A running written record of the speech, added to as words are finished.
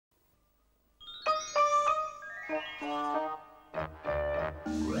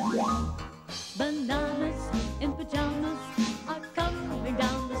Bananas in pajamas are coming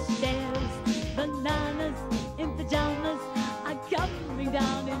down the stairs. Bananas in pajamas are coming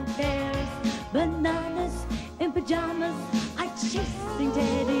down in pairs. Bananas in pajamas are chasing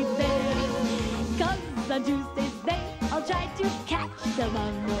teddy bears. 'Cause on Tuesdays they all try to catch them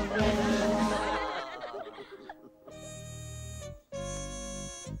unawares.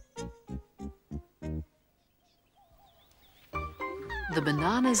 The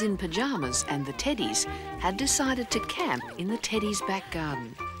Bananas in Pyjamas and the Teddies had decided to camp in the Teddies' back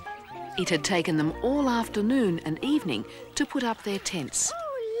garden. It had taken them all afternoon and evening to put up their tents.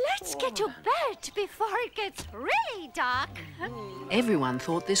 Oh, let's get to bed before it gets really dark. Everyone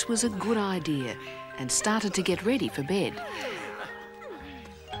thought this was a good idea and started to get ready for bed.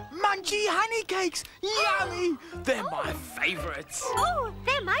 Munchy honey cakes! Yummy! They're my favourites. Oh,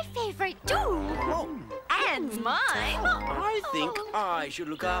 they're my favourite too. And mine. I think I should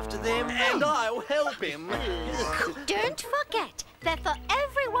look after them and I'll help him. Don't forget, they're for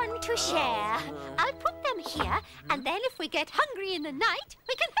everyone to share. I'll put them here, and then if we get hungry in the night,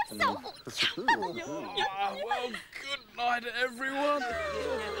 we can have some. Well, good night, everyone.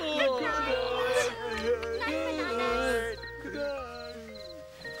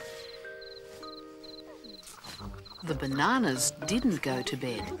 The Bananas didn't go to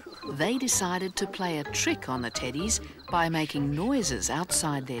bed. They decided to play a trick on the Teddies by making noises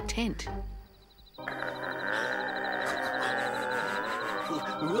outside their tent.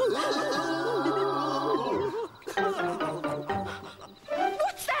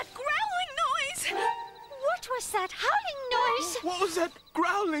 What's that growling noise? What was that howling noise? What was that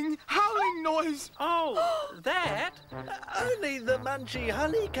growling, howling noise? Oh, that? Only the munchy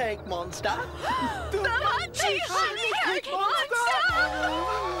honey cake monster. The munchy honey cake monster!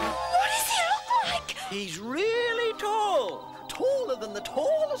 What does he look like? He's really tall. Taller than the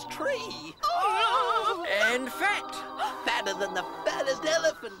tallest tree. Oh. And fat. Fatter than the fattest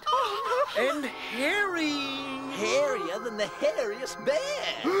elephant. And hairy. Hairier than the hairiest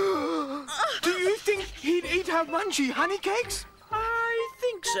bear. Do you think he'd eat our munchy honey cakes? I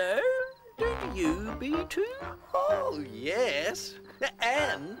think so. Don't you, B2? Oh, yes.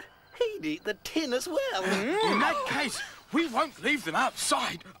 And he'd eat the tin as well. In that case, we won't leave them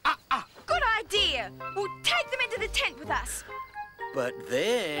outside. Good idea. We'll take them into the tent with us. But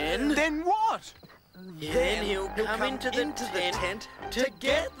then... Then what? Then he'll come into the tent to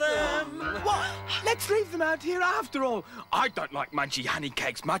get them. What? Let's leave them out here after all. I don't like munchy honey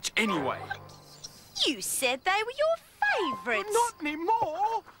cakes much anyway. You said they were your favourites. Not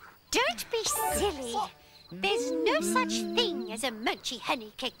anymore. Don't be silly. There's no such thing as a munchy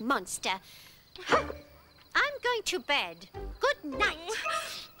honey cake monster. I'm going to bed. Good night.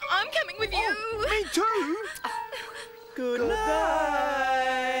 I'm coming with you. Me too. Good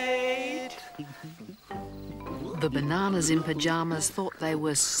night. The Bananas in Pyjamas thought they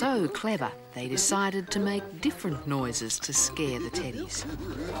were so clever, they decided to make different noises to scare the Teddies.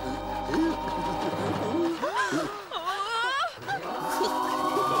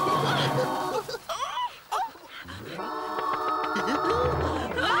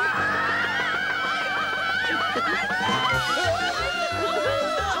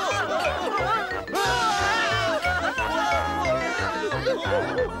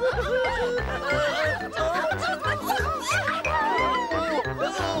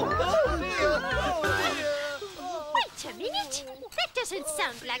 Wait a minute. That doesn't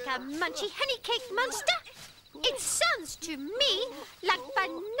sound like a munchy honey cake monster. It sounds to me like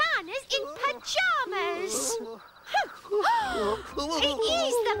bananas in pajamas. It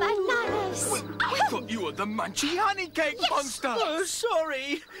is the bananas. We thought you were the munchy honey cake monster. Oh,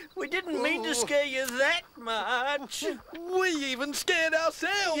 sorry. We didn't mean to scare you that much. We even scared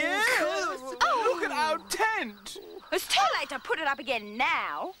ourselves. Yes. Look at our tent. It's too late to put it up again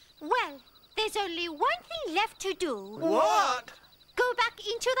now. Well, there's only one thing left to do. What? Go back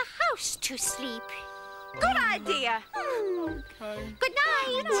into the house to sleep. Good idea. Good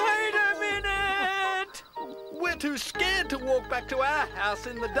night. Wait a minute. We're too scared to walk back to our house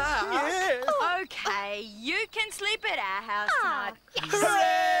in the dark. Yes. Okay, you can sleep at our house Ah, tonight.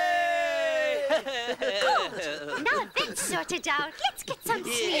 yes. Now that's sorted out. Let's get some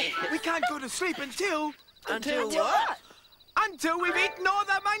sleep. We can't go to sleep until Until what? Until we've eaten all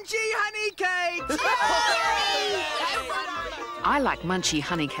the munchy honey cakes. I like munchy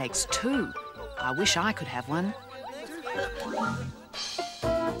honey cakes too. I wish I could have one.